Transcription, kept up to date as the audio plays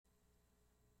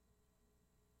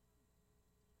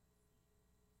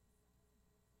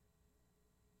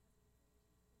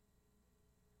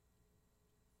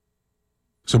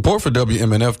Support for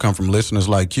WMNF come from listeners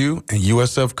like you and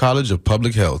USF College of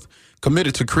Public Health,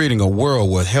 committed to creating a world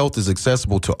where health is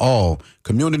accessible to all,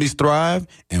 communities thrive,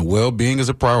 and well-being is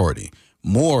a priority.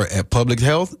 More at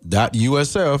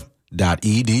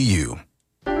publichealth.usf.edu.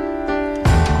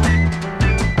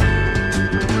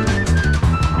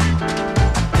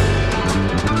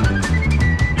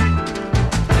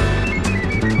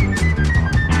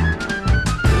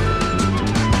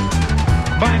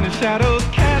 Find the shadows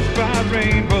cast by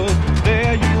rainbows,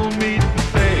 there you'll meet the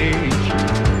sage.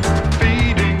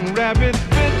 Feeding rabbits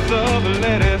bits of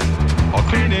lettuce, or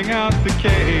cleaning out the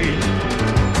cage.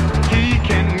 He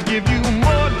can give you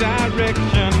more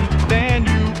direction than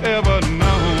you ever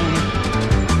known.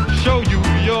 Show you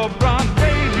your brown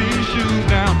baby shoes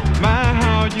now, my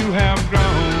how you have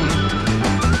grown.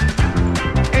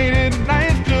 Ain't it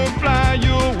nice to fly,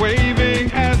 you're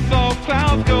waving as soft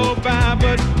clouds go by,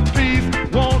 but peace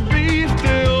won't be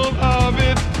still of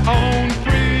its own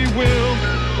free will.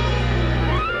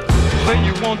 Say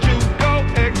you want to go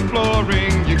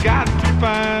exploring, you got to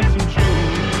find some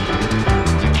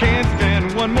truth. You can't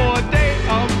stand one more day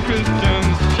of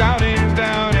Christians shouting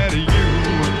down at you.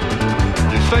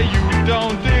 You say you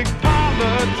don't dig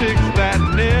politics, that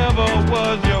never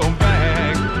was your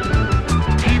bag.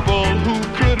 People who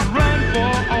could run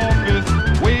for office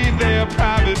wave their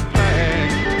private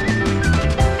flags.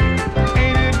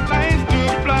 Ain't it nice to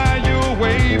fly, you're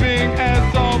waving as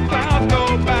soft clouds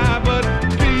go by, but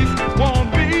peace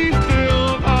won't be still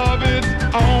of its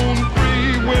own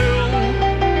free will.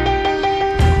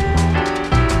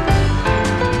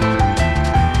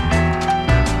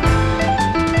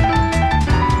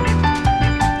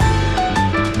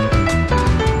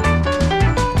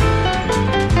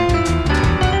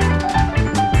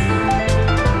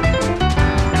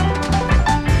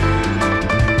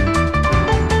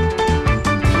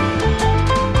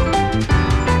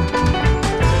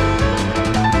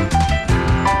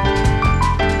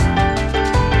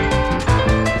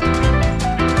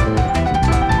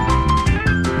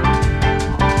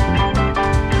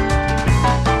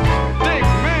 Big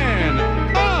man,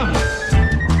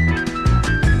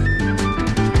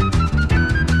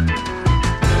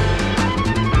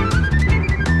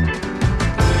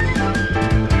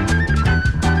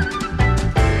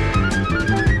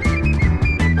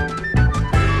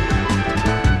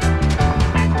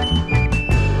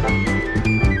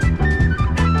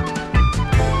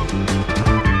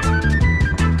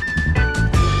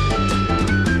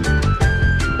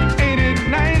 Ain't it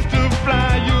nice to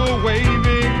fly, you're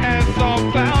waving as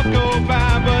soft clouds go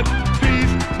by, but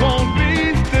peace won't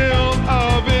be still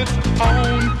of its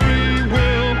own free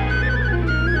will.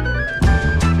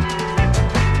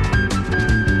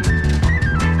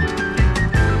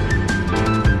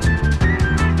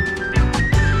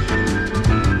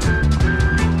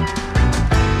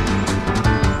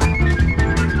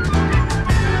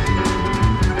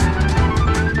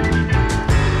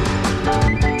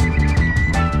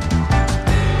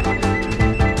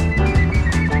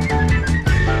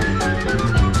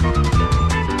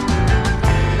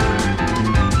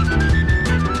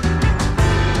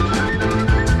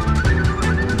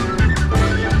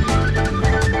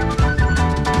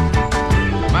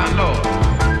 My Lord.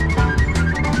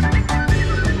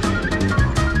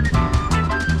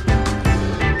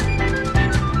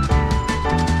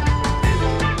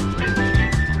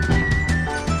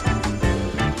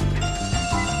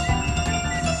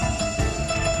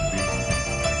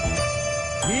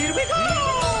 Here we go!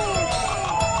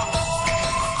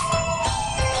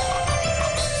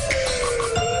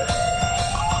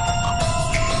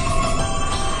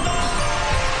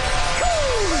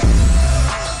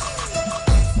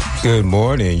 Good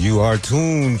morning. You are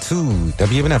tuned to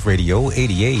WMNF Radio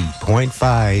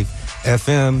 88.5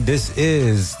 FM. This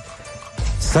is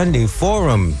Sunday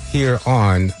Forum here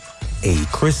on a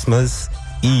Christmas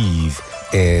Eve.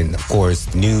 And of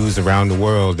course, news around the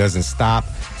world doesn't stop.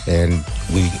 And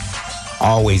we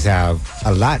always have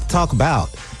a lot to talk about.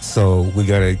 So we're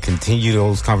going to continue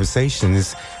those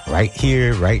conversations right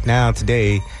here, right now,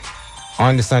 today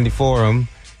on the Sunday Forum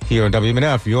here on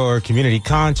WMNF, your community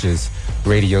conscious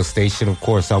radio station. Of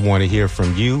course, I want to hear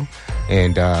from you.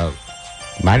 And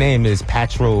my name is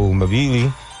Patro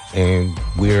Mavili, and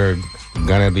we're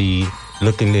going to be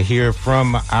looking to hear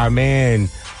from our man,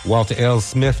 Walter L.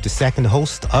 Smith, the second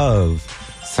host of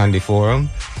Sunday Forum.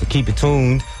 So keep it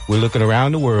tuned. We're looking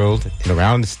around the world and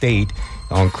around the state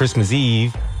on Christmas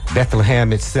Eve.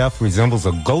 Bethlehem itself resembles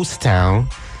a ghost town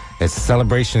as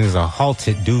celebrations are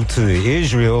halted due to the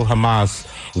Israel-Hamas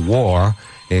war.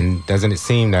 And doesn't it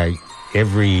seem like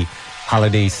every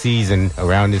holiday season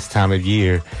around this time of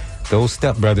year, those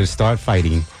stepbrothers start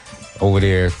fighting over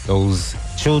there, those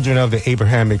children of the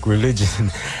Abrahamic religion,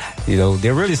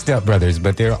 they're really stepbrothers,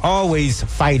 but they're always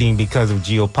fighting because of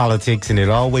geopolitics, and it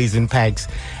always impacts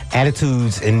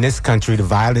attitudes in this country. The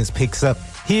violence picks up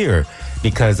here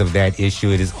because of that issue.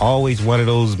 It is always one of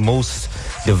those most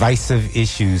divisive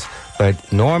issues.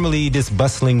 But normally this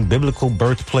bustling biblical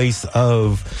birthplace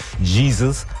of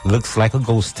Jesus looks like a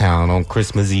ghost town on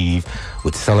Christmas Eve,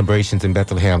 with celebrations in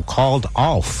Bethlehem called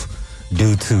off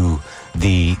due to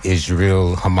the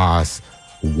Israel-Hamas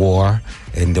war,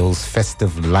 and those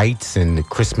festive lights and the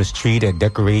Christmas tree that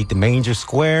decorate the manger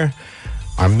square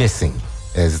are missing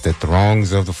as the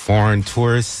throngs of the foreign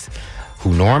tourists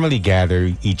who normally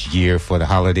gather each year for the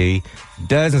holiday.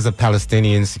 Dozens of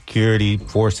Palestinian security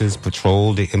forces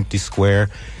patrol the empty square,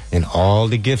 and all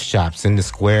the gift shops in the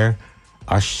square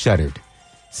are shuttered,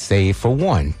 save for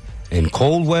one. And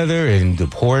cold weather and the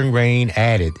pouring rain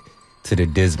added to the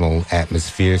dismal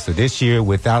atmosphere. So this year,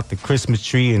 without the Christmas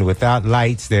tree and without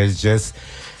lights, there's just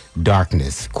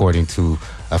darkness, according to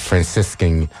a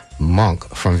Franciscan monk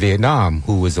from Vietnam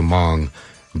who was among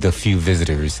the few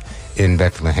visitors in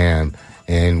Bethlehem.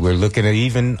 And we're looking at,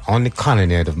 even on the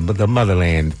continent of the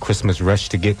motherland, Christmas rush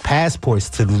to get passports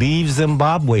to leave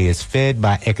Zimbabwe is fed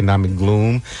by economic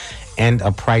gloom and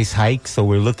a price hike. So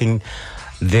we're looking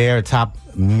there atop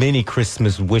many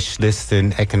Christmas wish lists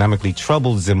in economically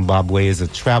troubled Zimbabwe is a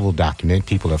travel document.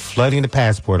 People are flooding the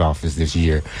passport office this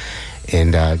year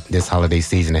and this holiday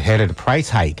season ahead of the price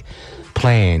hike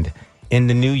planned in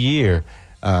the new year.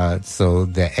 So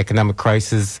the economic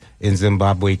crisis in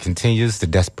Zimbabwe continues. The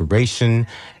desperation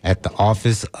at the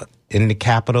office in the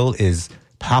capital is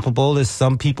palpable, as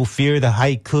some people fear the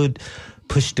hike could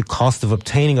push the cost of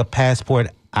obtaining a passport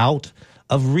out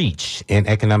of reach. And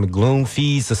economic gloom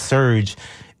feeds a surge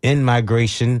in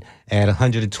migration at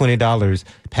 $120.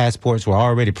 Passports were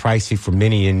already pricey for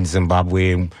many in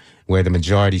Zimbabwe, where the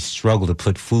majority struggle to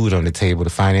put food on the table. The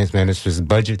finance minister's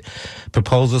budget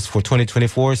proposals for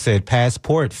 2024 said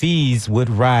passport fees would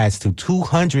rise to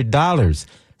 $200,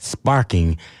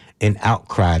 sparking an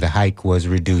outcry. The hike was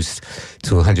reduced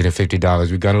to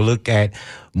 $150. We're going to look at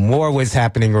more what's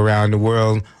happening around the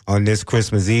world on this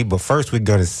Christmas Eve. But first, we're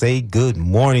going to say good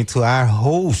morning to our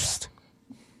host.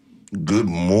 Good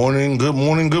morning, good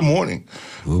morning, good morning.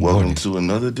 Good Welcome morning to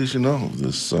another edition of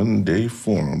the Sunday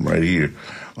Forum right here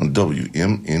on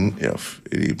WMNF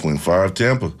 88.5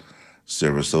 Tampa,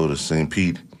 Sarasota, St.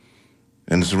 Pete,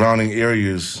 and the surrounding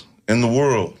areas in the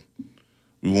world.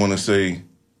 We want to say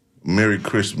Merry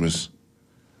Christmas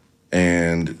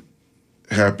and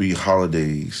Happy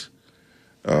Holidays.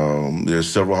 There's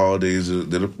several holidays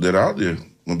that are out there,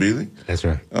 Mabili. That's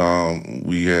right.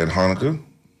 We had Hanukkah.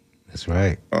 That's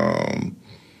right.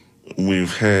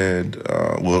 We've had,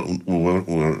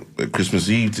 we're at Christmas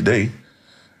Eve today.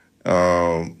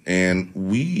 And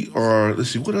we are,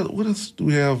 let's see, what else do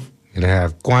we have? And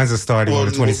have Kwanzaa starting on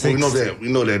the 26th. We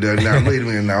know that. Now, wait a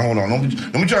minute now, hold on. Don't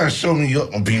be trying to show me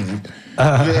up on people.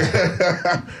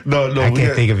 No. I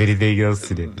can't think of anything else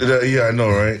today. Yeah, I know,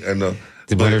 right? I know.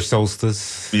 The winter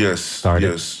solstice. Yes.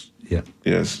 Started. Yes. Yeah.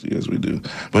 Yes, we do.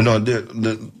 But no,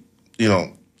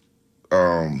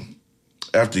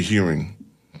 after hearing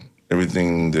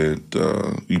everything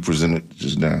that you presented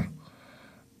just now,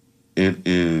 it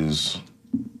is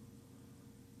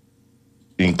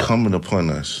incumbent upon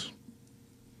us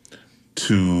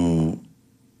to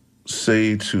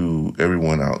say to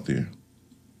everyone out there,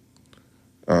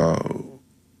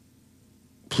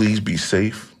 please be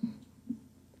safe.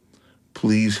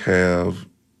 Please have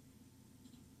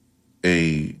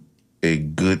a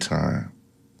good time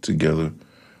together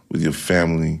with your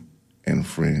family and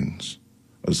friends.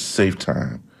 A safe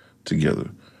time together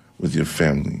with your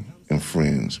family and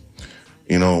friends.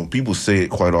 You know, people say it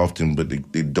quite often, but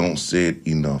they don't say it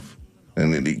enough.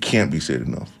 And it can't be said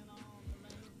enough.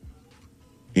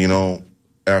 You know,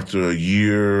 after a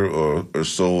year or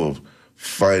so of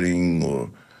fighting or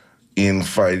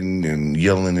infighting and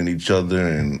yelling at each other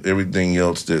and everything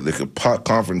else, that could pot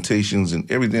confrontations and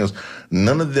everything else,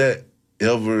 none of that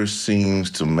ever seems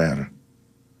to matter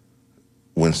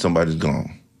when somebody's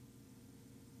gone.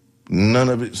 None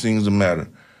of it seems to matter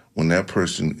when that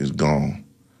person is gone.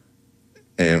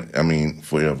 And I mean,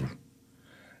 forever.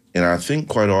 And I think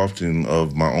quite often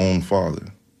of my own father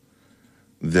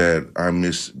that I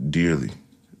miss dearly,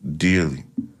 dearly.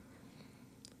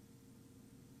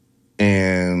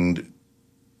 And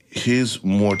his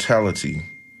mortality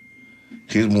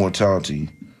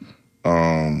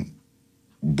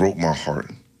broke my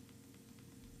heart.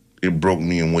 It broke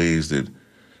me in ways that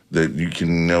you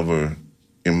can never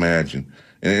imagine.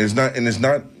 And it's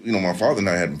not, you know, my father and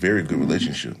I had a very good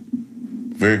relationship.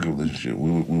 Very good relationship.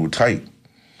 We were tight.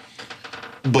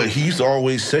 But he used to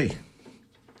always say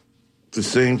the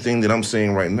same thing that I'm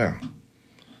saying right now.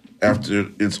 After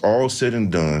it's all said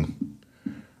and done,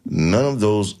 none of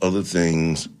those other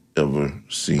things ever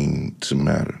seem to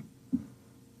matter.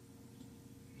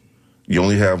 You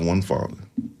only have one father.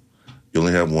 You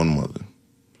only have one mother.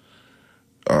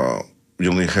 You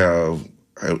only have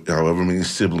however many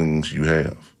siblings you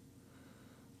have.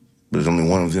 But there's only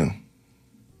one of them.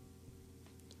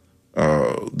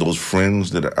 Those friends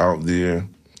that are out there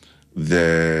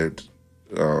that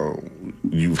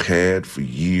you've had for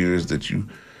years, that you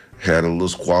had a little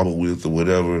squabble with or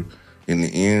whatever, in the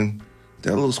end,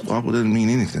 that little squabble doesn't mean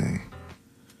anything.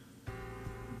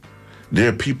 There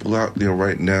are people out there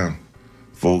right now,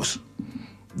 folks,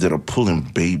 that are pulling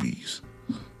babies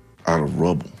out of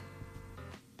rubble.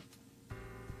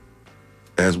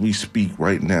 As we speak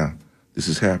right now, this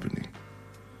is happening.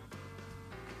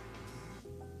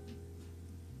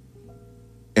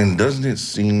 And doesn't it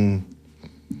seem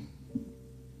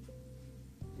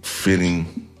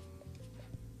fitting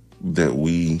that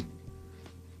we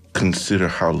consider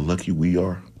how lucky we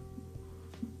are?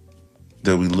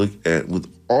 That we look at,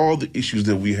 with all the issues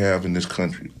that we have in this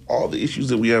country, with all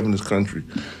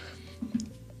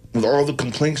the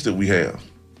complaints that we have,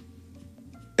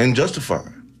 and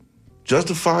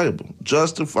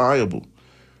justifiable,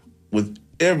 with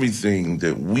everything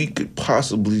that we could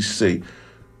possibly say.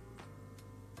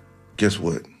 Guess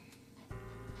what?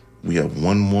 We have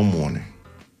one more morning,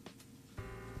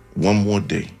 one more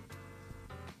day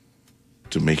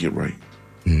to make it right.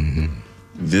 Mm-hmm.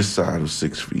 This side of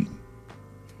 6 feet.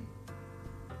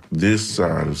 This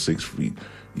side of 6 feet.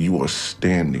 You are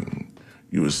standing,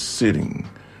 you are sitting,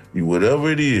 you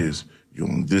whatever it is, you're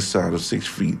on this side of 6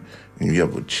 feet, and you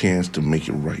have a chance to make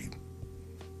it right.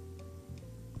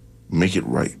 Make it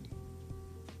right.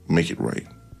 Make it right.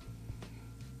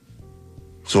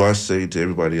 So I say to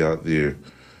everybody out there,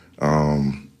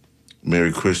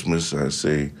 Merry Christmas. I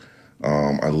say,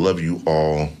 I love you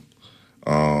all.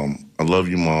 I love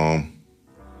you, Mom.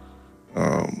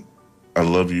 I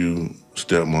love you,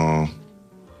 stepmom.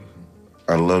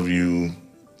 I love you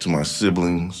to my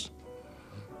siblings,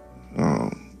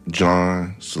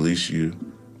 John, Celicia,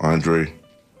 Andre.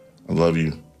 I love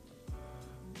you.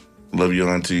 I love you,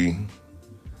 Auntie.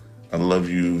 I love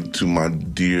you to my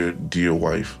dear, dear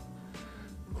wife,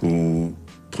 who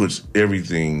puts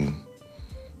everything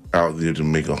out there to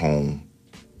make a home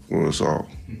for us all.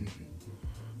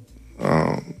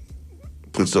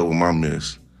 Puts up with my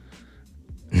mess.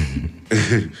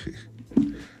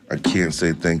 I can't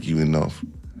say thank you enough.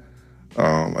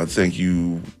 I thank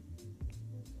you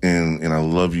and I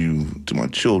love you to my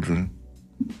children,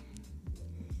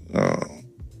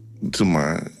 to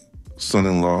my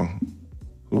son-in-law,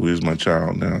 who is my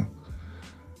child now,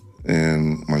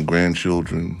 and my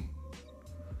grandchildren,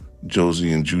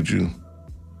 Josie and Juju.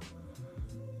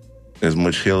 As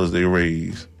much hell as they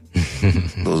raise,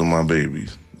 those are my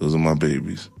babies. Those are my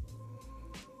babies.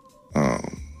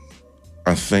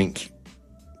 I thank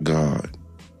God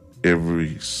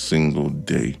every single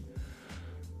day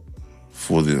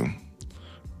for them.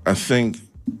 I thank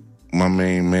my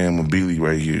main man, Mabili,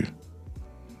 right here.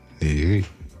 Hey.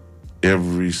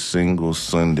 Every single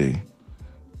Sunday.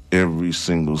 Every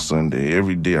single Sunday.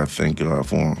 Every day I thank God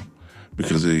for him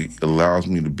because it allows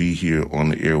me to be here on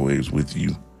the airwaves with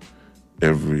you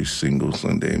every single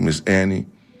Sunday. Miss Annie,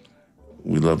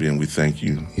 we love you and we thank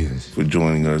you for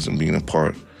joining us and being a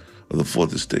part of the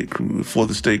Fourth Estate crew. The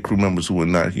Fourth Estate crew members who are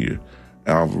not here,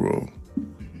 Alvaro,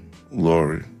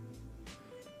 Lori.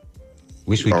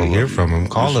 Wish we could hear from him.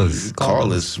 Call us.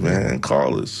 Call us, man.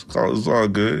 Call us. It's all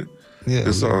good. Yeah,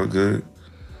 it's all good.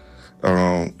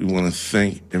 We want to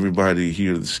thank everybody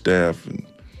here, the staff and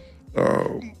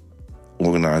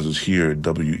organizers here at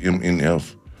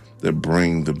WMNF that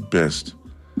bring the best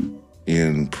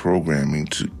in programming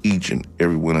to each and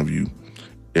every one of you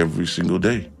every single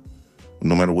day.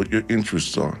 No matter what your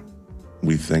interests are,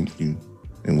 we thank you.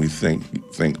 And we thank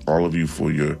all of you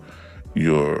for your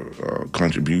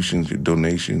contributions, your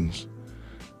donations,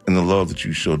 and the love that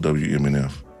you show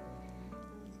WMNF.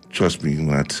 Trust me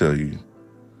when I tell you,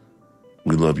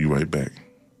 we love you right back.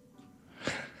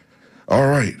 All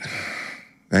right.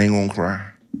 I ain't gonna cry.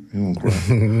 Ain't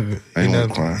gonna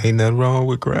cry. Ain't nothing wrong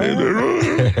with crying. I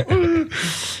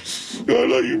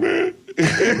love you, man.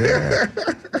 Yeah.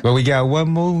 But we got one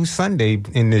more Sunday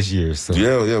in this year, so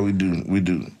yeah, we do.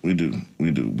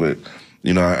 But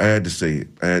you know, I had to say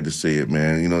it.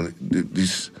 Man. You know,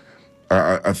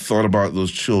 I thought about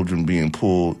those children being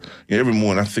pulled. And every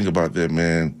morning I think about that,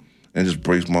 man, and it just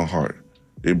breaks my heart.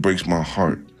 It breaks my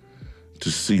heart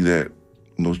to see that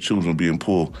and those children being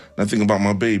pulled. And I think about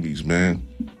my babies, man.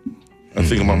 I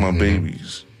think about my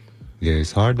babies. Yeah,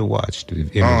 it's hard to watch.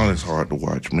 It's hard to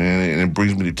watch, man. And it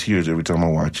brings me to tears every time I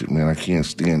watch it, man. I can't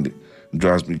stand it. It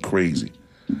drives me crazy.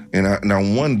 And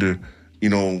I wonder,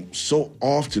 so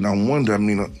often I wonder,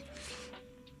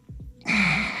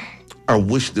 I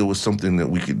wish there was something that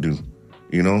we could do,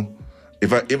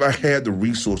 If I had the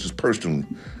resources personally,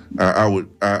 I'd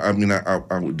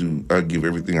give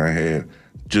everything I had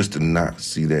just to not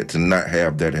see that, to not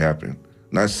have that happen.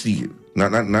 Not see it.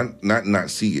 Not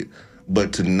see it,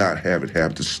 but to not have it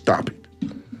happen, to stop it.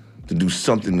 To do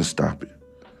something to stop it.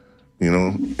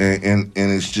 And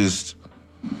it's just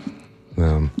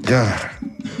God.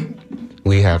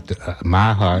 We have to,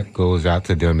 my heart goes out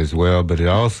to them as well, but it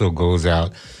also goes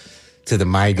out to the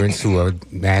migrants who are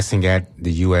massing at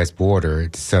the U.S. border,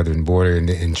 at the southern border,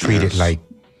 and treated like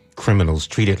criminals,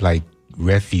 treated like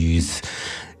refuse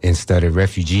instead of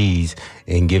refugees,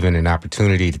 and given an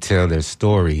opportunity to tell their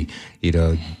story.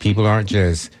 People aren't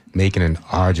just making an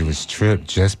arduous trip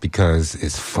just because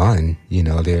it's fun.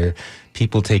 They're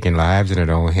people taking lives in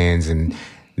their own hands, and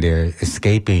they're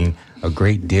escaping a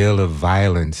great deal of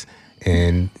violence.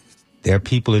 And there are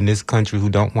people in this country who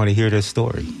don't want to hear their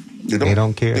story. They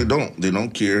don't care. They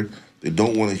don't care. They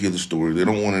don't want to hear the story. They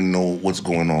don't want to know what's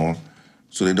going on.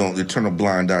 So they turn a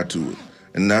blind eye to it.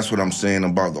 And that's what I'm saying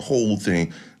about the whole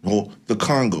thing, the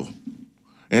Congo.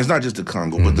 And it's not just the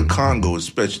Congo, but the Congo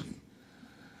especially.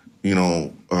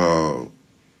 God,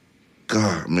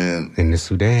 man. In the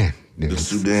Sudan.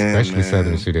 Especially man.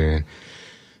 southern Sudan.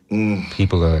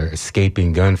 People are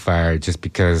escaping gunfire just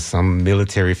because some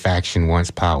military faction wants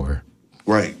power.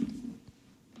 Right.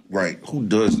 Who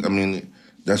does? They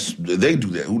do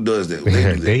that. Who does that?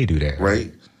 They do that.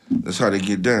 Right. That's how they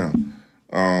get down.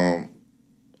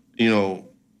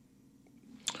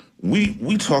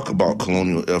 We talk about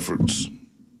colonial efforts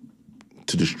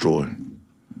to destroy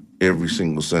every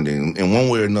single Sunday, and one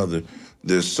way or another,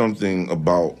 there's something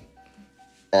about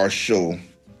our show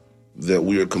that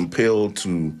we are compelled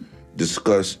to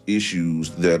discuss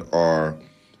issues that are,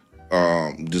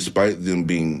 despite them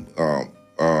being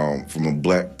from a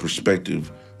black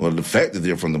perspective, well, the fact that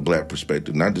they're from the black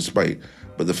perspective, not despite,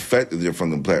 but the fact that they're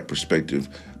from the black perspective,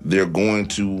 they're going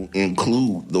to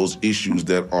include those issues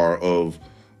that are of,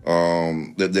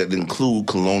 that include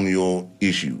colonial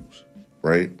issues,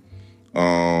 right?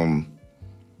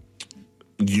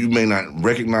 You may not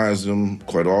recognize them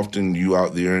quite often. You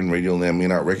out there in Radio Land may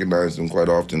not recognize them quite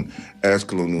often as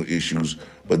colonial issues,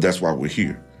 but that's why we're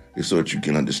here. It's so that you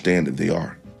can understand that they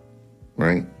are,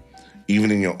 right?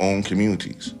 Even in your own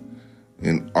communities,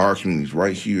 in our communities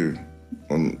right here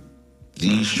on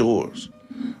these shores,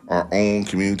 our own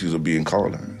communities are being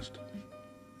colonized,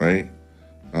 right?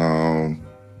 And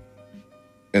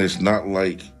it's not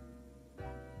like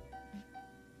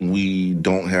we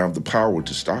don't have the power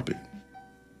to stop it.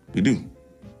 We do.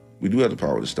 We do have the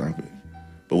power to stop it.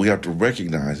 But we have to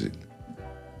recognize it.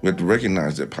 We have to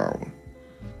recognize that power.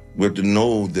 We have to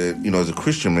know that, as a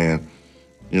Christian man,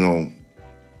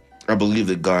 I believe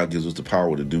that God gives us the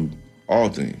power to do all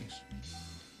things.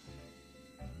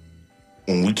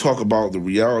 When we talk about the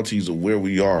realities of where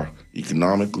we are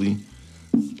economically,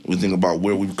 we think about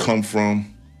where we've come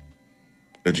from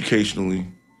educationally.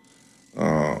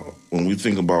 When we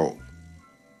think about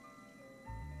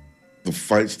the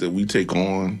fights that we take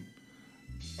on,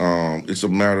 it's a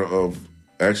matter of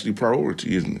actually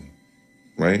priority, isn't it?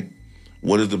 Right?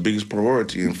 What is the biggest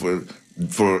priority? And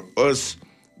for us,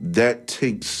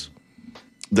 that's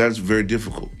very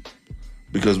difficult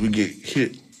because we get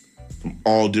hit from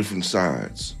all different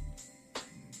sides,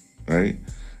 right?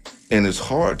 And it's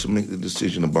hard to make the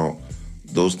decision about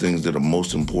those things that are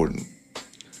most important.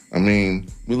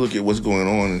 We look at what's going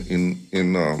on in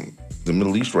the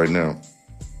Middle East right now.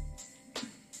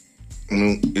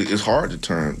 It's hard to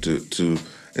turn to.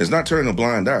 It's not turning a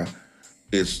blind eye.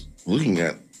 It's looking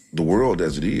at the world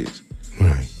as it is.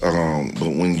 Right.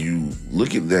 But when you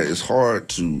look at that, it's hard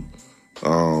to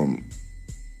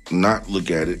not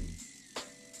look at it.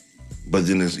 But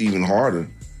then it's even harder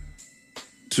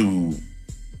to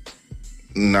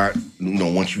not,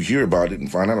 once you hear about it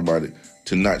and find out about it,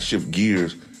 to not shift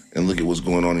gears and look at what's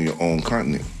going on in your own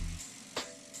continent.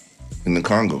 In the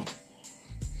Congo,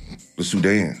 the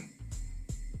Sudan,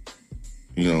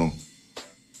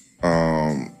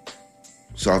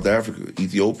 South Africa,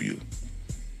 Ethiopia,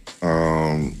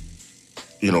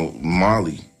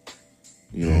 Mali,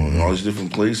 and all these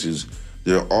different places.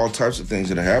 There are all types of things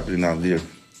that are happening out there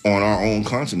on our own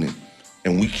continent,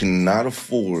 and we cannot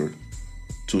afford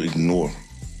to ignore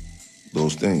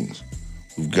those things.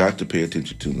 We've got to pay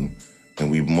attention to them,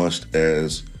 and we must,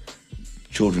 as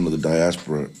children of the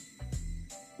diaspora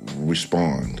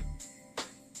respond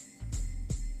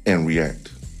and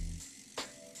react.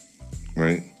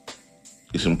 Right?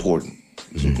 It's important.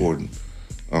 It's important.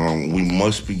 We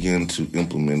must begin to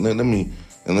implement. Let me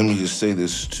just say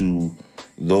this to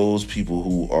those people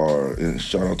who are, and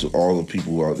shout out to all the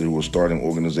people out there who are starting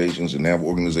organizations and have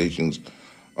organizations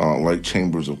like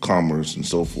chambers of commerce and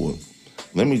so forth.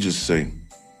 Let me just say,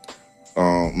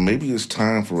 maybe it's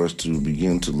time for us to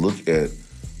begin to look at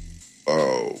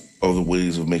other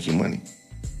ways of making money.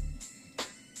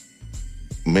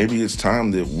 Maybe it's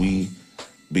time that we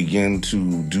begin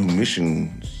to do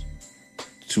missions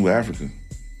to Africa.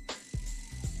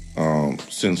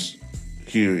 Since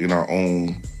here in our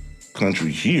own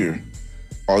country here,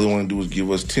 all they want to do is give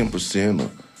us 10%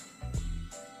 or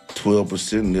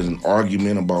 12%, and there's an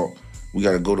argument about we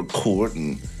got to go to court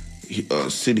and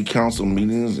city council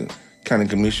meetings and county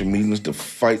commission meetings to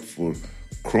fight for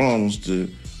crumbs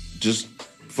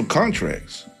for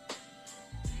contracts.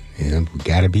 Yeah, we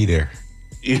got to be there.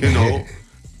 You know,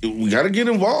 we got to get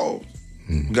involved.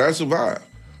 We got to survive.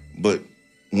 But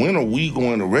when are we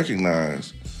going to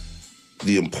recognize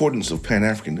the importance of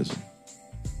Pan-Africanism?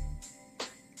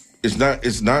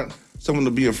 It's not something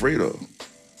to be afraid of.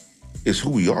 It's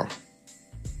who we are.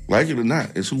 Like it or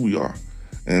not, it's who we are.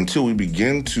 And until we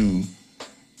begin to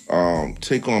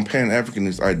take on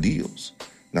Pan-Africanist ideals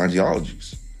and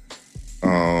ideologies,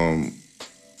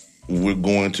 we're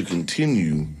going to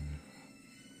continue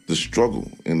the struggle.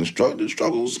 And the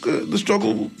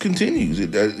struggle continues.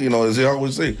 As they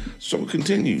always say, struggle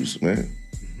continues, man.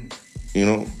 You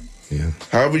know? Yeah.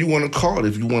 However you want to call it.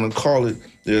 If you want to call it,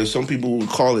 there are some people who would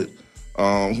call it,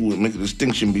 who would make a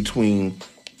distinction between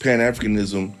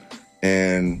Pan-Africanism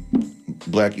and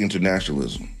Black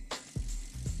internationalism.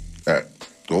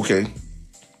 Okay,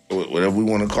 whatever we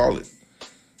want to call it.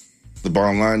 The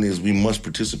bottom line is we must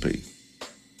participate.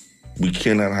 We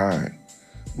cannot hide.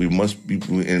 We must be,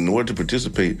 in order to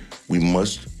participate, we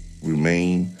must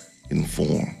remain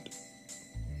informed.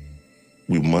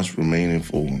 We must remain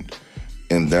informed.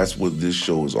 And that's what this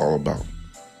show is all about.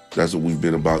 That's what we've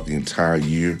been about the entire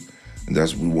year. And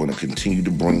that's what we want to continue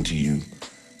to bring to you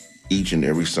each and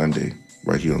every Sunday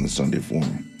right here on the Sunday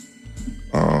Forum.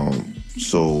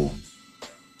 So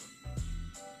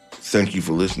thank you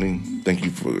for listening. Thank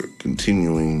you for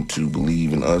continuing to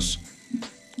believe in us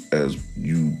as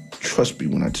you trust me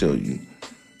when I tell you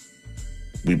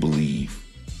we believe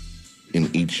in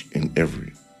each and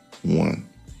every one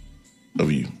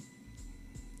of you.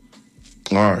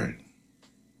 All right.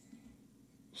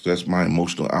 So that's my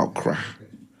emotional outcry.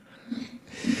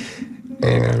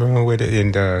 Ain't nothing wrong with it.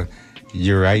 And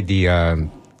you're right.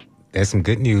 There's some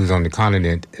good news on the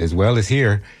continent as well as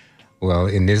here. Well,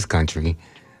 in this country.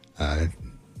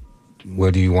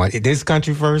 What do you want? This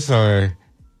country first or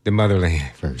the motherland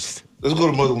first? Let's go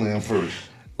to motherland first.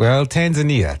 Well,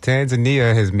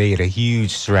 Tanzania has made a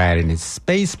huge stride in its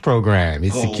space program.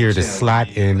 It secured a slot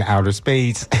in outer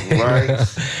space. Right.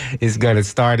 It's going to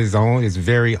start it's going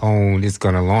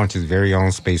to launch its very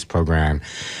own space program.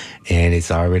 And it's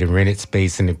already rented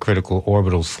space in the critical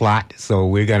orbital slot. So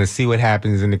we're going to see what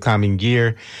happens in the coming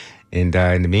year. And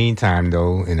in the meantime,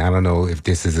 though, and I don't know if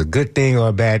this is a good thing or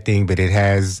a bad thing, but it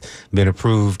has been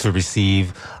approved to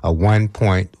receive a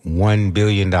 $1.1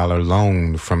 billion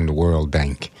loan from the World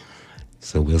Bank.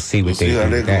 So we'll see what they do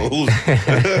with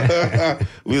that.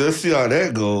 Let's see how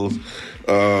that goes.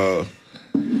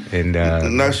 And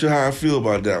I'm not sure how I feel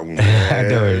about that one. Man. I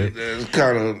know it. It's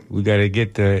kind of. We got to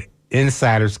get the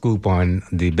insider scoop on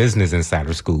the business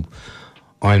insider scoop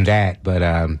on that. But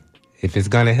if it's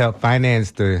going to help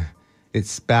finance its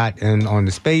spot on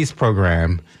the space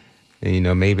program,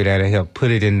 maybe that'll help put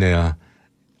it in the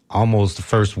almost the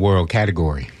first world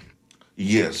category.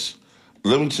 Yes.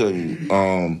 Let me tell you,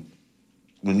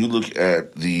 when you look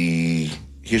at the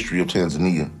history of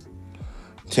Tanzania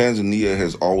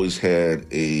has always had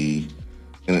an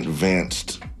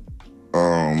advanced,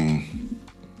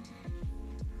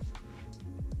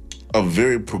 a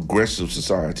very progressive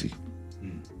society.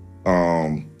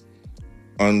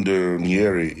 Under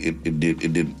Nyerere, it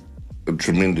did a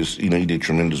tremendous, he did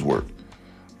tremendous work.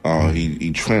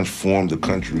 He transformed the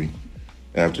country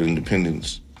after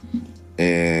independence,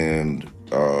 and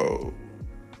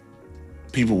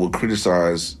people will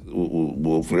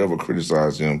forever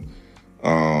criticize him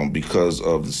because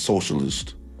of the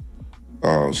socialist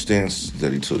stance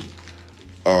that he took.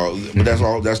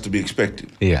 But that's to be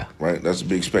expected. Yeah. Right? That's to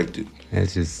be expected.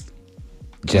 It's just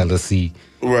jealousy.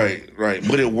 Right.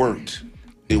 But it worked.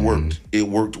 It worked. It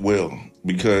worked well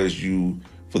because you,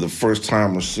 for the first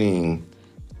time, are seeing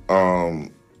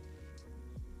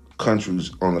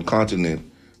countries on the continent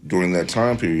during that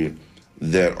time period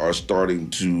that are starting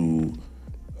to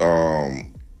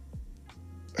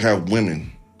have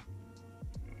women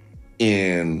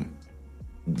in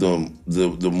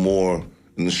the more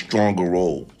in the stronger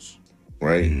roles,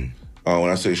 right? When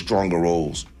I say stronger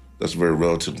roles, that's a very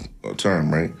relative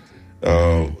term, right?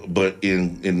 But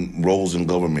in roles in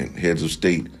government, heads of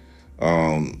state,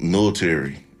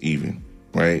 military, even,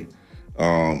 right?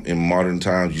 In modern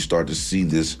times, you start to see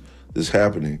this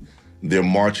happening. They're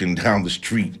marching down the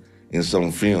street in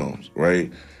some films,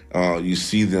 right? You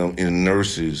see them in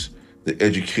nurses. The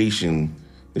education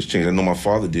has changed. I know my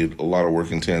father did a lot of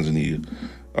work in Tanzania,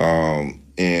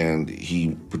 and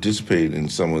he participated in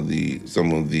some of the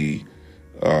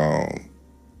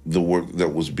work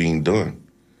that was being done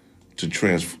to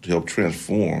help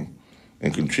transform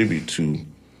and contribute to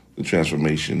the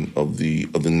transformation of the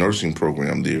nursing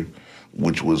program there,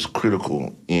 which was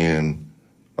critical in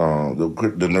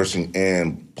the nursing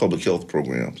and public health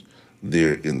programs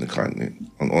there in the continent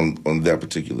on that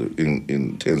particular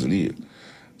in Tanzania.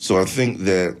 So I think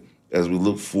that as we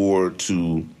look forward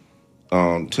to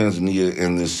Tanzania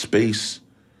and this space,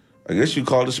 I guess you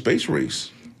call it a space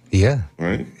race. Yeah.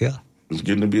 Right? Yeah. It's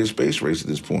getting to be a space race at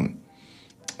this point.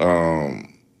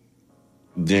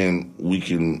 Then we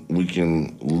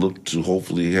can look to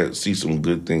hopefully see some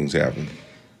good things happen.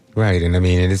 Right, and I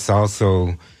mean, and it's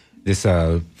also this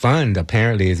fund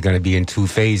apparently is going to be in two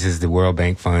phases. The World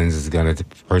Bank funds is going to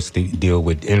first deal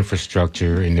with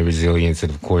infrastructure and the resilience,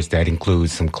 and of course that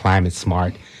includes some climate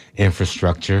smart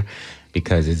infrastructure,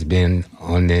 because it's been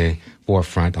on the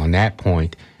forefront on that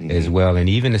point as well. And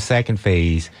even the second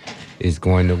phase is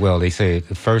going to, well, they say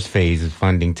the first phase of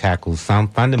funding tackles some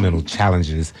fundamental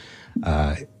challenges,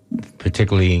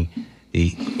 particularly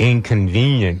the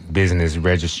inconvenient business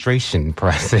registration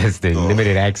process, the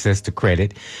limited access to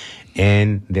credit,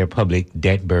 and their public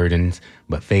debt burdens.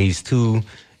 But phase two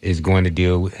is going to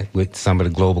deal with some of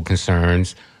the global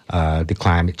concerns, the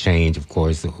climate change, of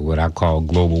course, what I call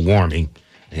global warming.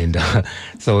 And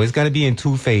so it's going to be in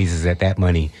two phases that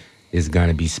money is going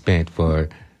to be spent for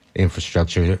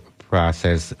infrastructure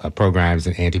process programs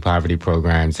and anti-poverty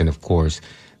programs, and of course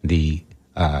the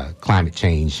climate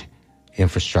change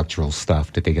infrastructural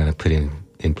stuff that they're going to put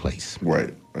in place.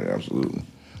 Right, absolutely.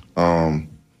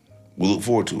 We look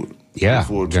forward to it. Yeah, look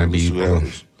forward to be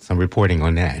some reporting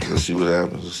on that. Let's see what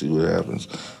happens.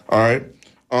 All right.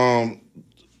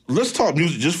 Let's talk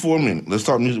music just for a minute. Let's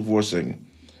talk music for a second.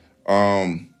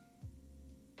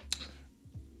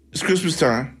 It's Christmas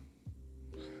time.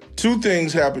 Two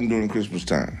things happen during Christmas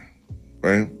time,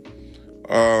 right?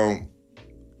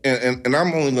 And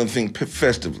I'm only going to think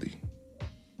festively,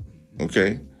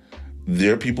 okay?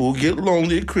 There are people who get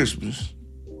lonely at Christmas,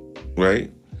 right?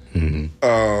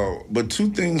 Mm-hmm. But two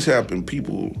things happen.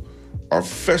 People are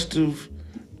festive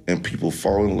and people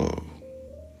fall in love.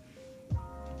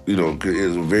 You know,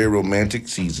 it's a very romantic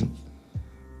season.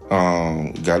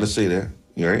 Got to say that,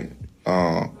 right?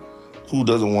 Who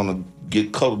doesn't want to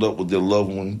get cuddled up with their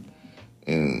loved one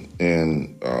and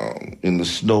in the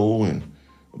snow and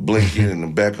a blanket in the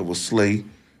back of a sleigh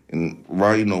and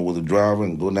ride, you know, with a driver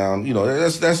and go down, you know,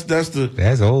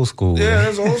 that's old school. Yeah,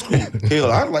 that's old school.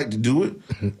 Hell, I'd like to do it.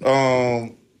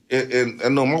 And I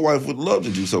know my wife would love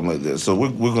to do something like that. So we're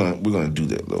gonna do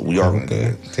that though. We are gonna do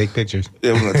that. Take pictures.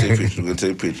 Yeah, we're gonna take pictures. We're gonna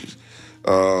take pictures.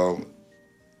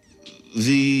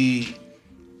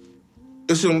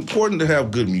 It's important to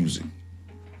have good music.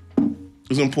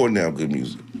 It's important to have good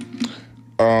music.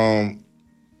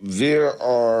 There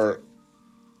are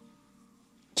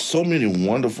so many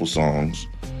wonderful songs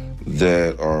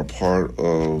that are part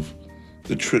of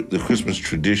the Christmas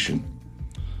tradition.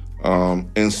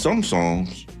 And some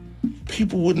songs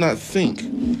people would not think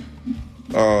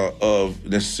of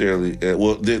necessarily.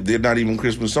 Well, they're not even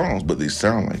Christmas songs, but they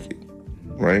sound like it,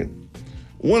 right?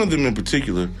 One of them in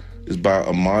particular is by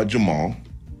Ahmad Jamal.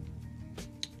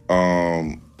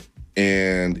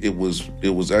 And it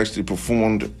was actually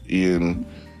performed in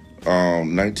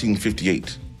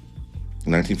 1958.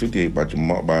 1958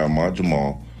 by Ahmad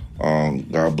Jamal.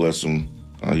 God bless him.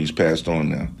 He's passed on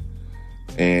now.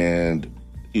 And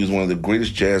he was one of the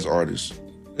greatest jazz artists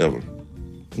ever.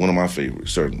 One of my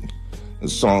favorites, certainly. A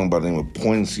song by the name of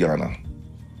Poinciana.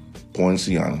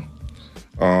 Poinciana.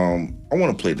 I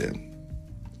want to play that.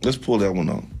 Let's pull that one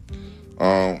up.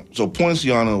 So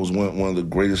Poinciana was one of the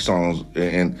greatest songs,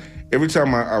 and every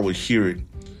time I would hear it,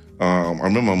 I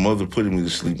remember my mother putting me to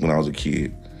sleep when I was a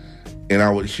kid, and I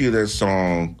would hear that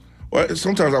song. Well,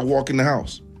 sometimes I walk in the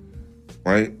house,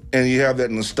 right, and you have that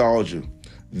nostalgia.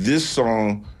 This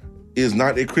song is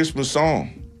not a Christmas song.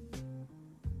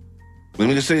 Let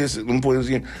me just say this. Let me point this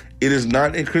again. It is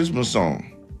not a Christmas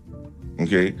song,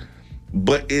 okay?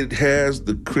 But it has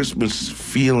the Christmas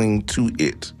feeling to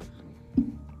it,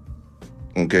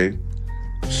 okay?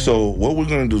 So what we're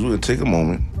going to do is we're going to take a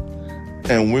moment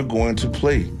and we're going to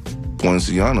play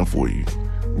Poinciana for you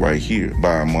right here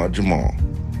by Ahmad Jamal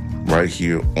right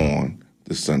here on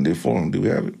the Sunday Forum. Do we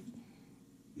have it?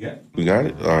 Yeah. We got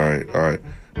it? All right.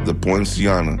 The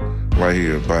Poinciana right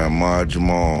here by Ahmad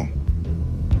Jamal.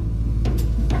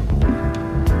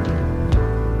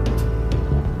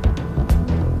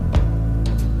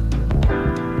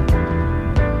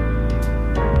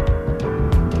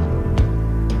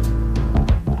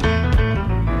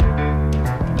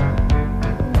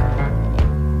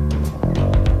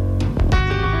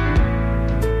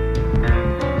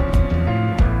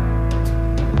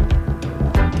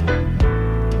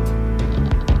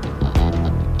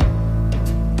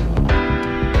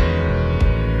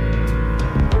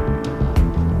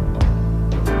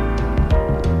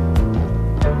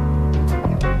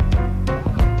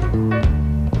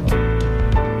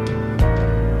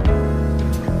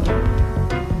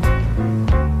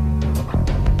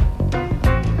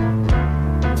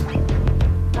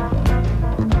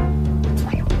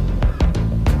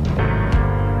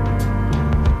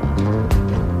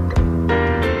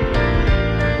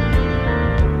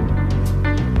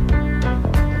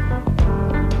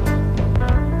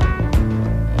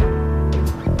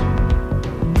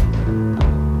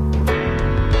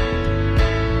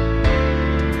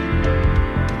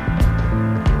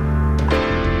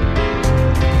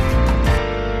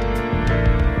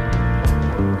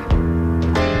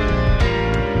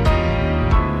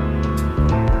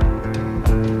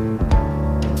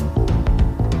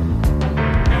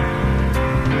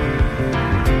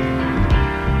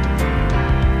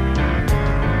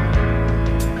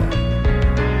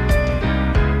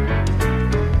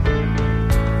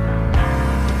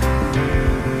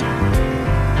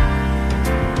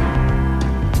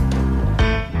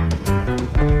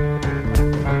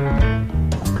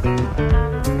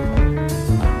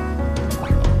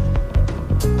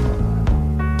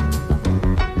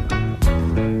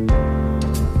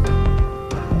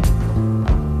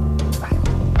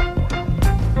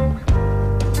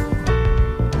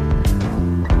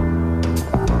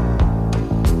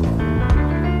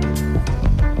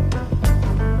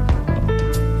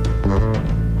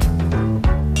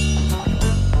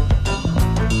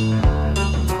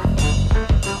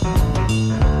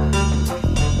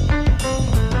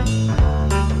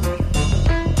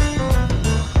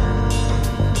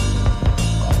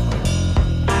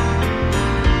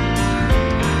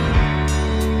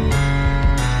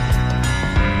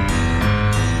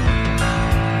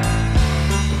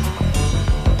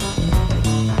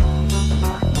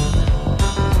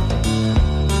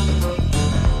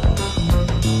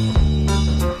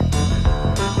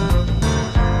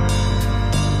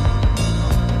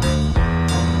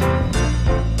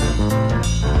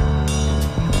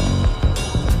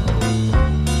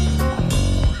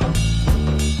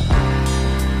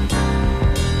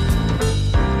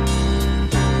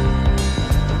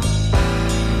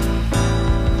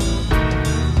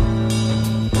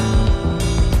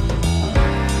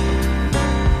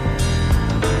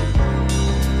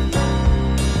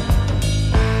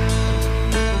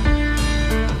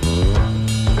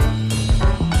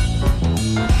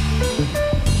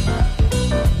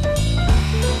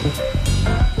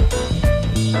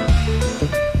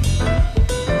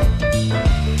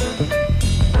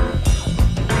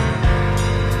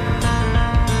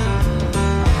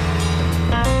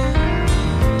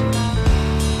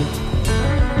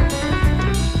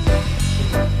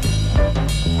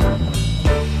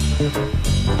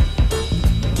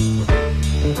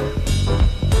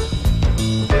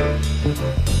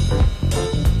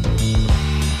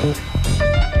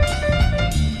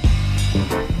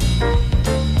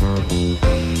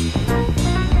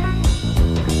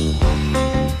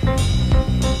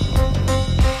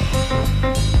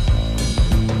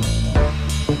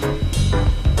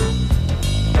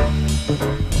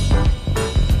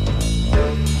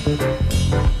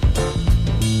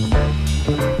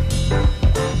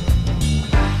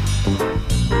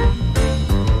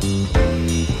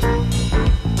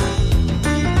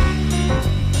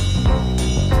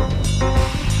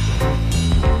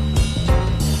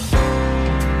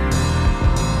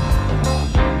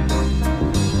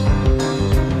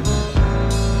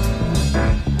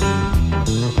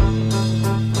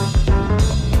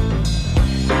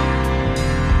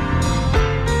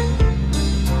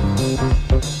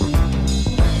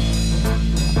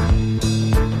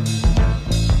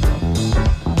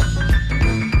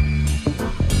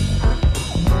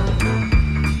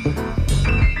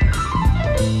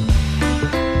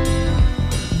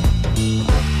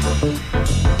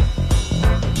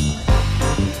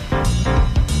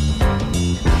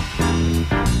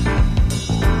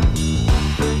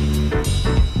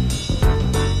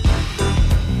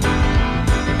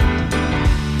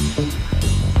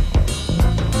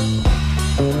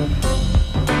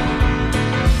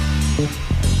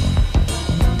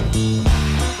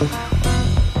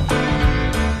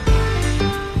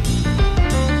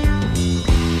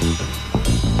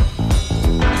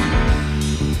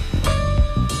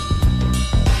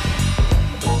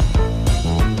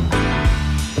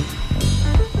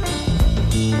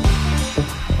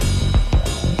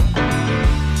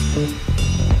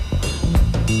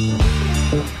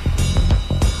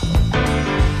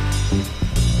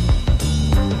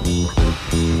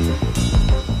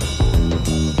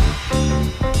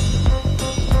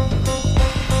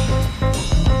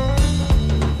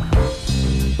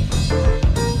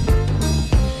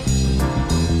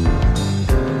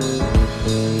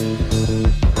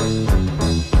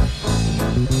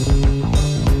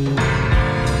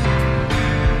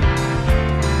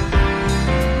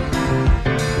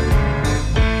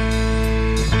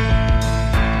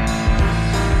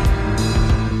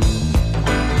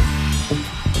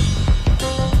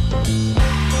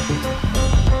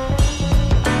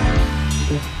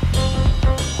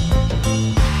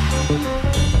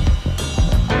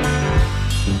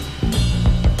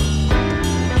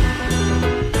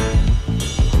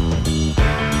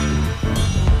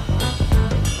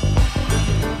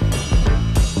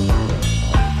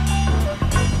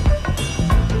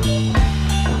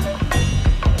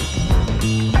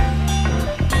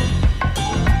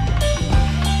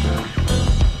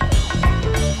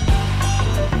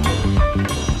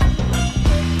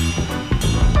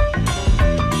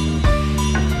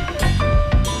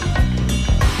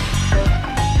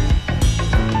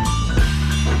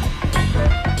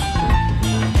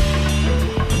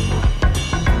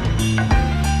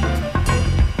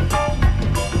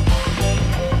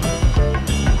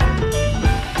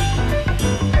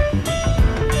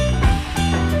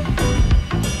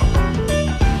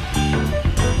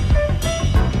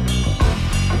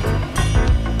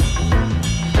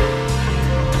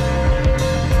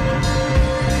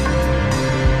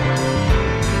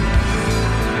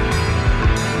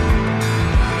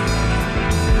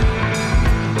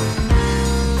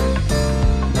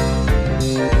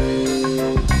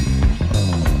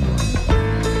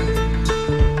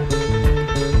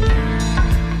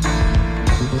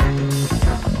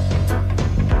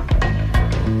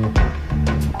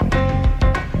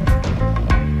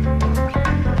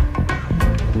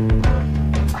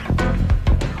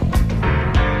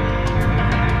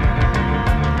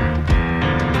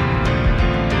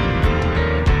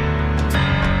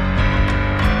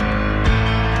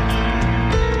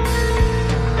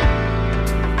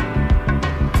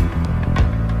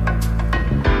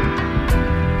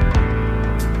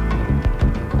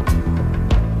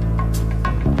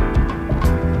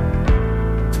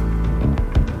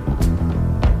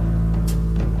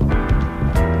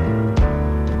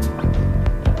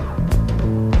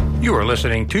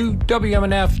 listening to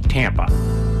WMNF Tampa.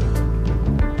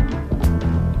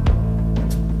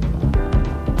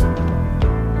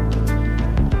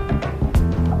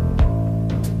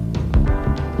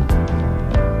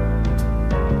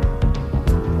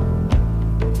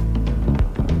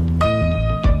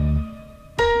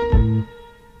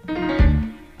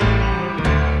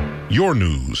 Your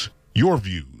news, your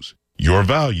views, your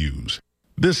values.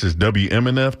 This is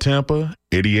WMNF Tampa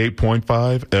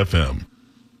 88.5 FM.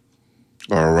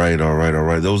 All right.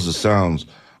 Those are the sounds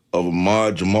of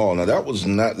Ahmad Jamal. Now that was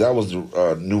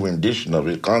the new rendition of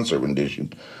it, concert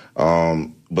rendition.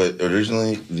 But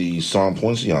originally the song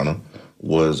Poinciana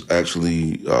was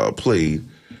actually played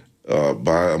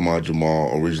by Ahmad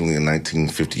Jamal originally in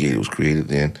 1958. It was created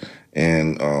then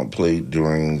and played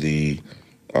during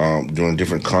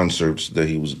different concerts that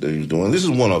he was doing. This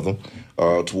is one of them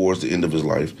towards the end of his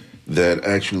life that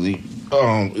actually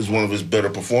is one of his better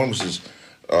performances.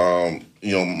 A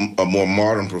more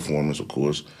modern performance, of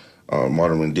course,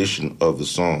 modern rendition of the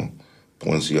song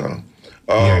Poinciana.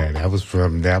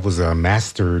 That was a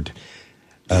mastered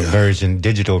version,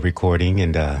 digital recording,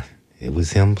 and it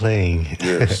was him playing.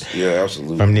 Yes, yeah,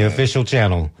 absolutely. From the official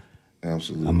channel.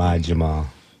 Absolutely. Ahmad Jamal.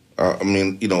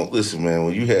 Listen, man,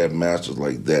 when you have masters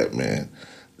like that, man,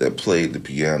 that played the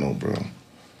piano, bro.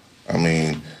 I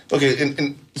mean, okay,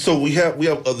 and so we have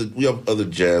other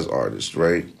jazz artists,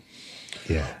 right?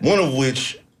 Yeah. One of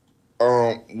which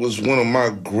was one of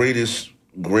my greatest.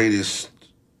 I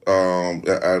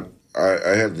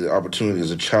had the opportunity as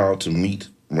a child to meet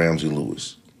Ramsey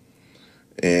Lewis,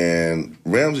 and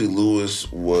Ramsey Lewis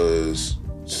was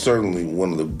certainly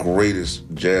one of the greatest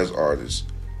jazz artists.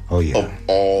 Oh, yeah. Of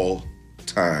all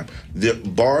time.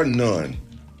 Bar none,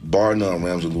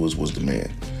 Ramsey Lewis was the man.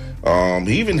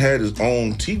 He even had his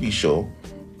own TV show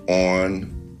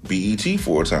on BET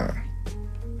for a time,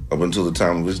 up until the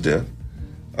time of his death.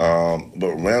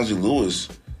 But Ramsey Lewis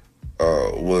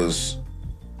was,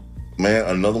 man,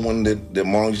 another one that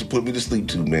Mom used to put me to sleep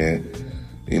to, man.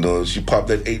 You know, she popped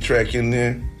that 8-track in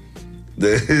there.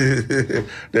 That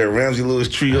Ramsey Lewis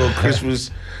Trio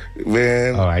Christmas,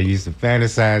 man. Oh, I used to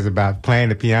fantasize about playing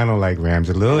the piano like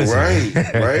Ramsey Lewis. Right.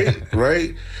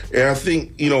 And I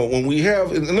think, when we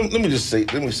have, and let me say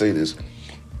this.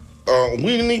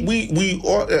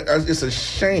 It's a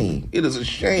shame. It is a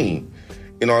shame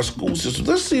in our school system.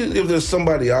 Let's see if there's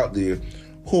somebody out there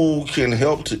who can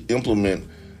help to implement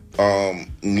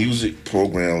music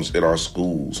programs at our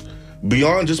schools.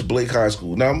 Beyond just Blake High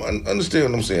School. Now,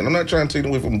 understand what I'm saying. I'm not trying to take it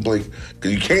away from Blake,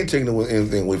 because you can't take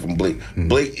anything away from Blake. Mm-hmm.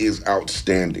 Blake is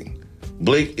outstanding.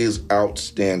 It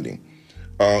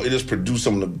has produced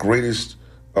some of the greatest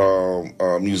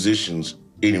musicians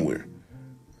anywhere.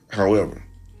 However,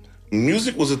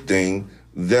 music was a thing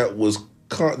that was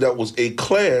a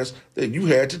class that you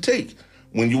had to take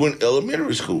when you were in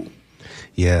elementary school.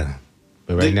 Yeah,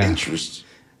 but right now, interests.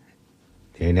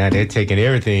 And now they're taking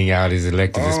everything out as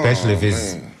elective, especially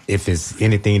if it's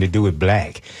anything to do with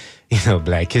black.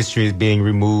 Black history is being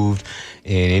removed,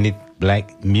 and any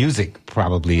black music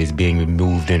probably is being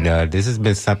removed. And this has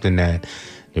been something that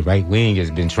the right wing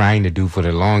has been trying to do for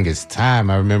the longest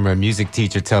time. I remember a music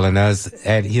teacher telling us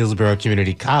at Hillsborough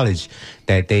Community College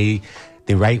that the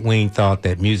right wing thought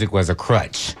that music was a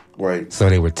crutch. Right. So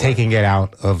they were taking it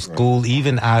out of school,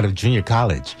 even out of junior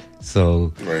college.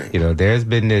 So, there's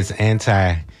been this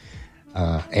anti-black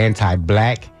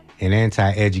and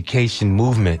anti-education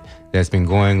movement that's been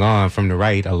going on from the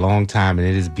right a long time, and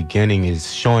it is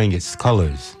showing its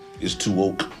colors. It's too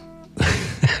woke.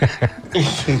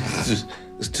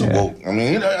 It's too woke. I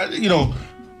mean,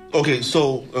 okay,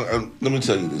 so let me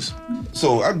tell you this.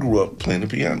 So I grew up playing the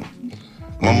piano.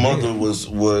 My mother was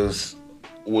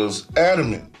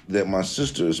adamant that my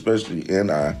sister, especially,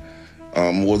 and I,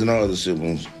 more than our other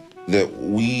siblings, that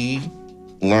we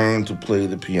learn to play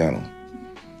the piano.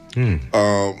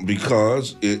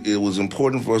 Because it was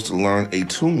important for us to learn a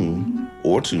tune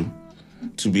or two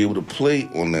to be able to play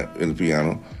in the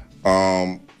piano.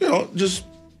 Just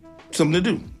something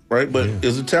to do, right? But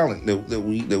it's a talent that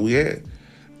we had.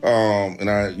 And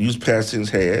I used past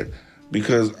tense had,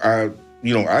 because I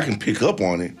can pick up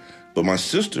on it, but my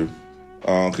sister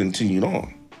continued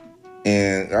on.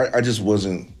 And I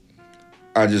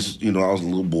was a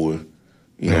little boy,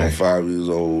 5 years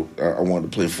old. I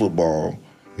wanted to play football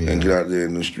and get out there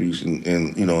in the streets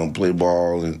and play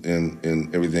ball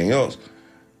and everything else,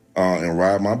 and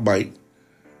ride my bike.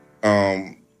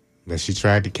 But she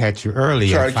tried to catch you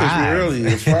early. At 5,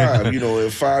 at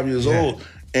 5 years old.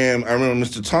 And I remember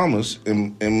Mr. Thomas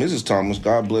and Mrs. Thomas,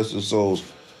 God bless their souls.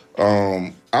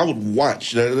 I would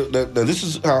watch. This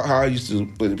is how I used to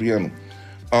play the piano.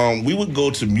 we would go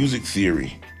to music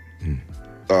theory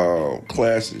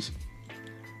classes,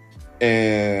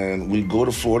 and we'd go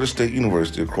to Florida State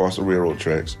University across the railroad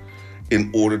tracks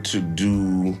in order to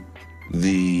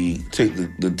take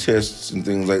the tests and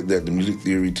things like that, the music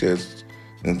theory tests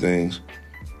and things.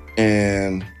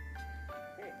 And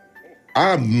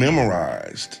I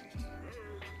memorized,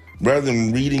 rather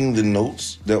than reading the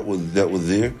notes that were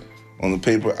there on the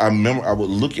paper, I would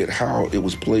look at how it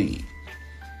was played,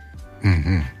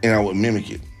 and I would mimic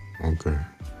it. Okay.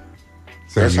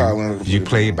 So that's how I learned. You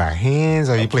played by hands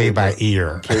or you played by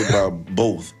ear? Played by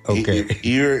both. Okay.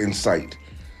 Ear and sight.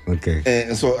 Okay.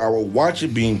 And so I would watch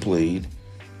it being played,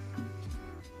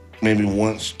 maybe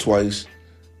once, twice,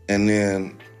 and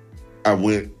then I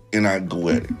went and I'd go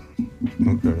at it.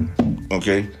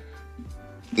 Okay.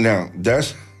 Now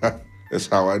that's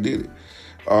how I did it.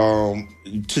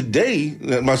 Today,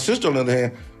 my sister, on the other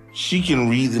hand, she can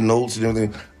read the notes and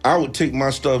everything. I would take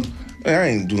my stuff. I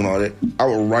ain't doing all that. I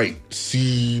would write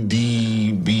C,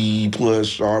 D, B plus,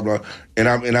 sharp, blah, and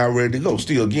I'm ready to go.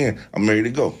 Still, again, I'm ready to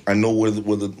go. I know where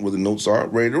the notes are,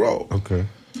 ready to roll. Okay.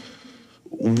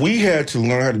 We had to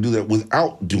learn how to do that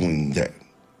without doing that,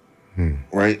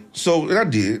 right? So, and I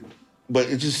did, but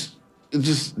it just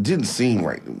didn't seem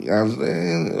right to me. I was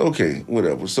okay,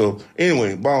 whatever. So,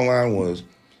 anyway, bottom line was,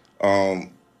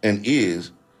 and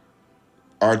is,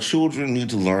 our children need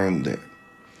to learn that.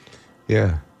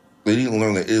 Yeah. They need to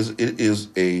learn that it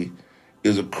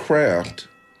is a craft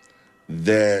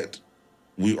that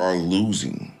we are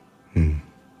losing.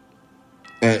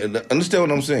 And understand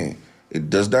what I'm saying. It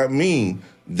does not mean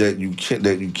that you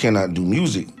cannot do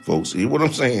music, folks. Hear what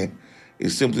I'm saying?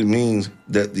 It simply means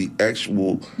that the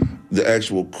actual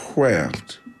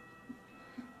craft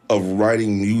of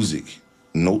writing music,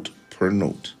 note per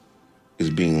note, is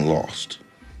being lost.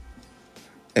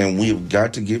 And we have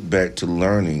got to get back to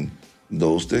learning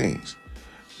those things,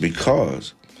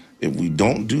 because if we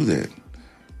don't do that,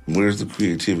 where's the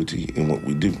creativity in what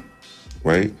we do,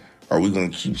 right? Are we going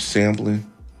to keep sampling?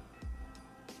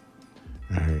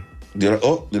 All right.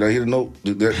 Did I hit a note?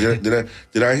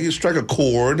 Did I strike a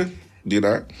chord? Did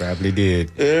I? Probably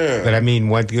did. Yeah. But I mean,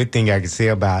 one good thing I can say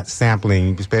about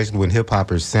sampling, especially when hip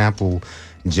hoppers sample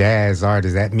jazz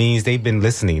artists, that means they've been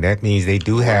listening. That means they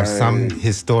do have some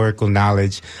historical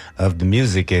knowledge of the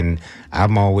music, and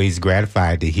I'm always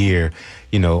gratified to hear,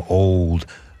 old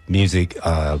music,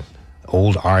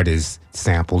 old artists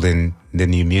sampled in the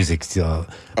new music.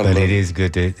 But it is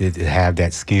good to have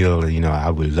that skill.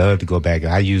 I would love to go back.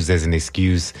 I used as an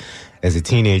excuse as a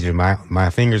teenager, my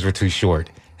fingers were too short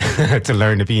to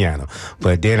learn the piano.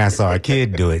 But then I saw a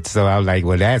kid do it, so I was like,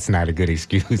 well, that's not a good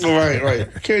excuse. Right.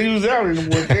 Can't use that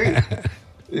anymore, can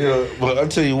you? But I'll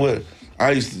tell you what,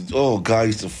 I used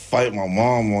to fight my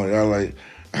mom on it.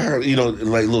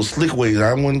 like little slick ways.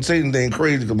 I wouldn't say anything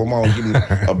crazy because my mom would give me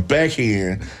a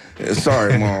backhand.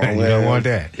 Sorry, Mom. You don't want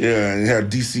that. Yeah, and have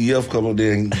DCF come up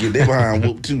there and get their behind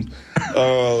whooped too.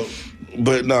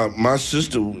 But no, my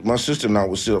sister and I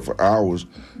would sit up for hours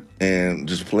and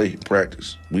just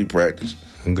practice. We practice.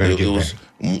 It was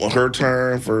her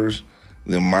turn first,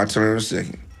 then my turn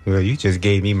second. Well, you just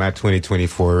gave me my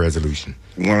 2024 resolution.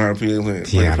 Learn how to play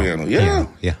piano. Yeah.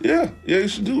 You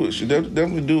should do it. You should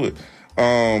definitely do it.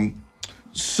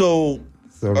 So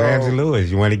Ramsey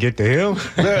Lewis, you want to get to him?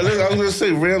 I was going to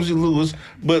say Ramsey Lewis,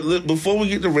 but before we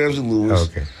get to Ramsey Lewis,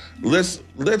 okay, let's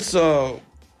put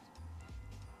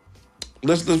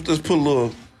a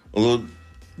little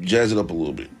jazz it up a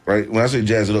little bit, right? When I say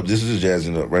jazz it up, this is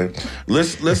jazzing up, right?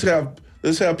 Let's have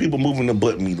people moving the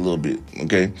butt meat a little bit,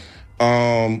 okay?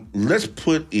 Let's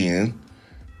put in,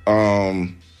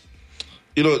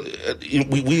 we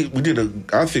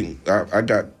did I think I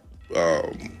got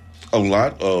a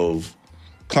lot of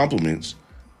compliments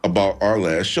about our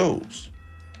last shows,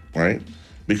 right?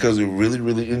 Because we really,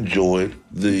 really enjoyed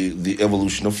the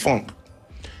evolution of funk.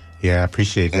 Yeah, I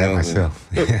appreciate that myself.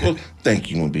 Well, thank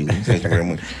you, Mabili. Thank you very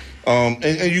much.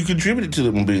 And you contributed to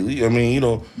it, Mabili. I mean,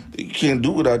 you can't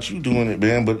do it without you doing it,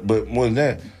 man. But more than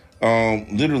that,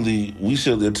 literally, we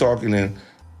sit there talking and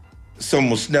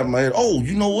someone will snap my head. Oh,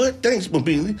 you know what? Thanks,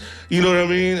 Mabili. You know what I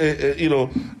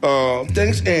mean?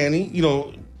 Thanks, Annie.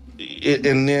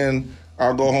 And then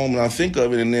I'll go home and I'll think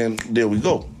of it, and then there we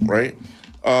go, right?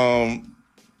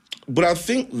 But I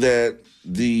think that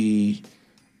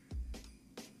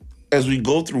as we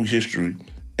go through history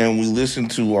and we listen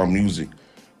to our music,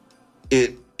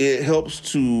 it helps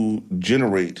to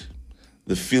generate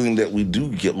the feeling that we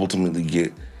do ultimately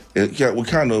get. We're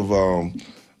kind of,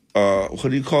 what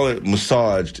do you call it?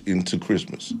 Massaged into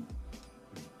Christmas.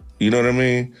 You know what I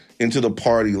mean? Into the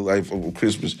party life of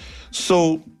Christmas.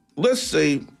 So let's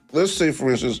say let's say, for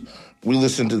instance, we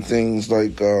listen to things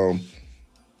like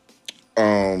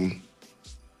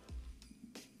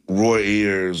Roy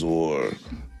Ayers or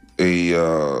a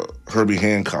Herbie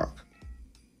Hancock,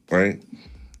 right?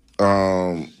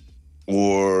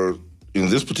 Or in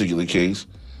this particular case,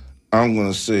 I'm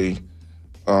going to say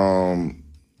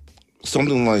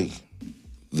something like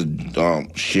the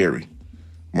Sherry,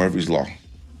 Murphy's Law.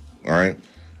 All right.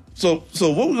 So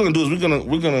what we're going to do is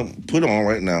we're gonna put on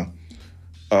right now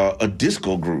a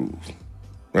disco groove,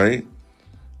 right?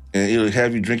 And it'll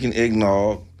have you drinking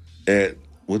eggnog at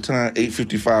what time?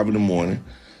 8:55 in the morning.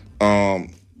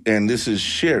 And this is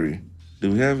Sherry.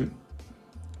 Do we have it?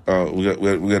 We got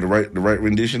the right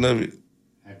rendition of it.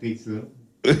 I think so.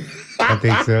 I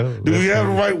think so. Do we have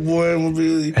the right one?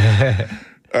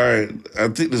 All right. I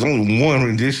think there's only one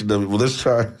rendition of it. Well, let's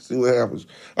try see what happens.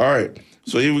 All right.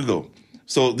 So here we go.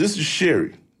 So this is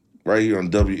Sherry right here on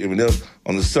WMNF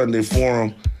on the Sunday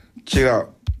Forum. Check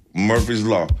out Murphy's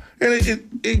Law. And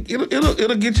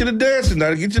it'll get you to dancing. Now,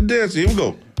 it'll get you dancing. Here we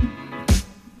go.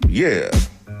 Yeah.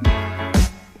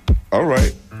 All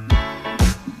right.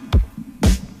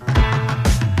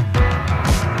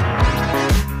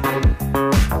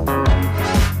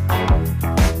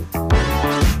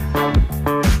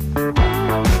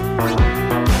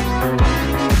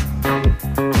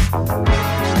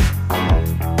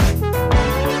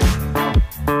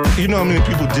 You know how many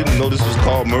people didn't know this was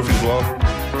called Murphy's Law?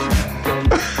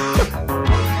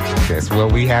 That's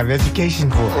what we have education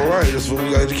for. All right, that's what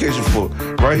we got education for.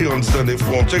 Right here on Sunday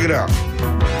Forum. Check it out.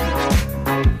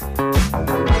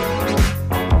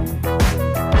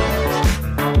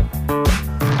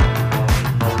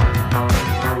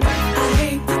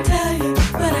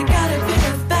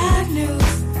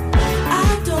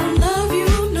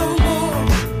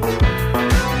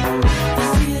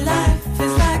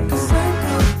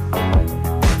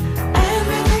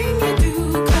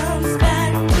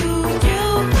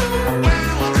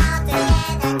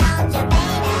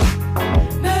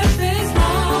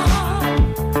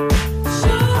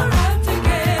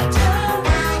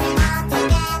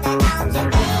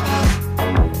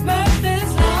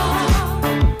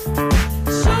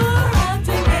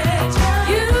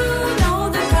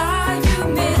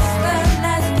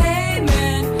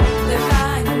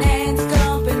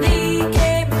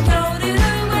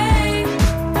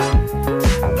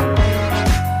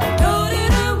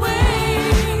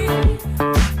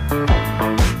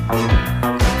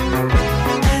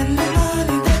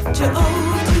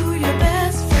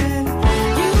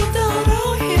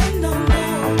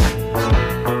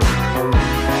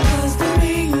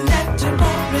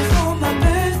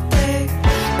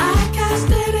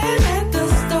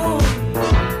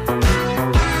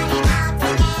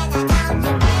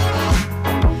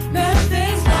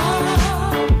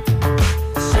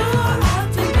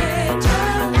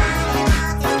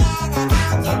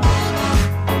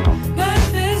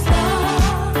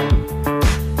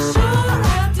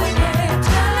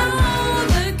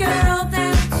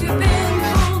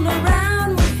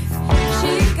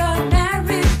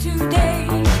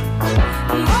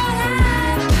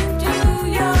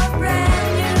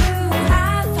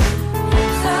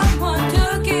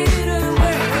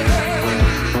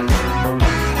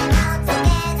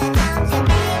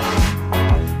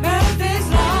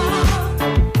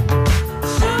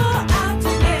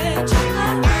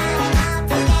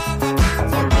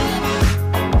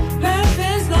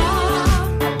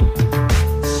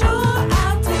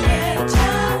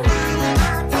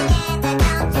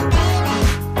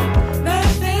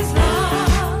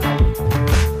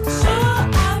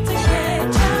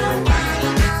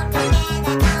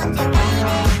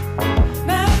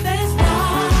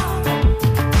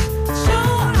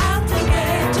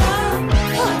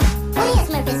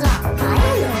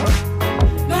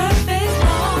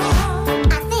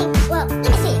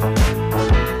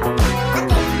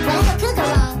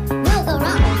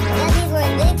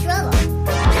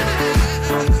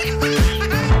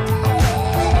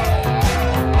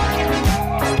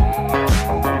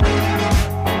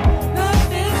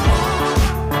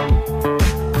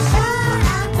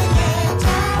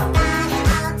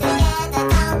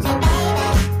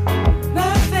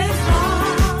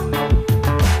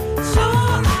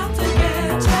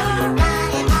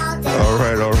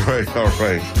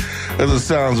 That's the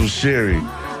sounds of Sherry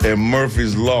and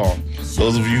Murphy's Law.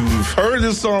 Those of you who've heard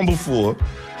this song before,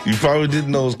 you probably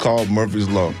didn't know it's called Murphy's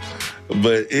Law.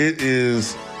 But it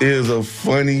is a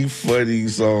funny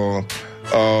song.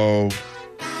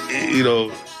 You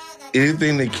know,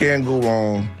 anything that can go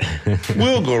wrong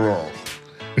will go wrong.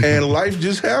 And life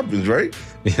just happens, right?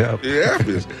 Yeah. It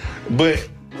happens. But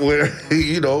where,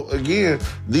 again,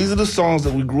 these are the songs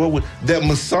that we grew up with that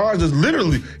massage us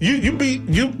literally. You be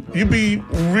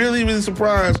really, really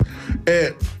surprised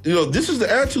at, this is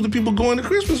the attitude that people go into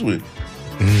Christmas with.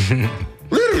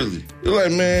 Literally. You're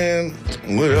like, man,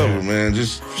 whatever, man,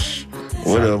 just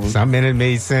whatever. Some minute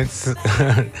made sense.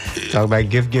 Talk about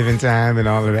gift giving time and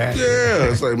all of that. Yeah,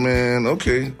 it's like, man,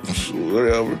 okay,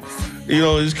 whatever.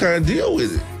 Just kind of deal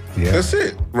with it. Yeah. That's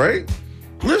it, right?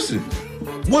 Listen.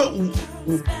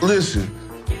 Listen.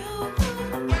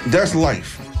 That's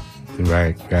life.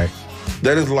 Right.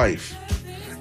 That is life.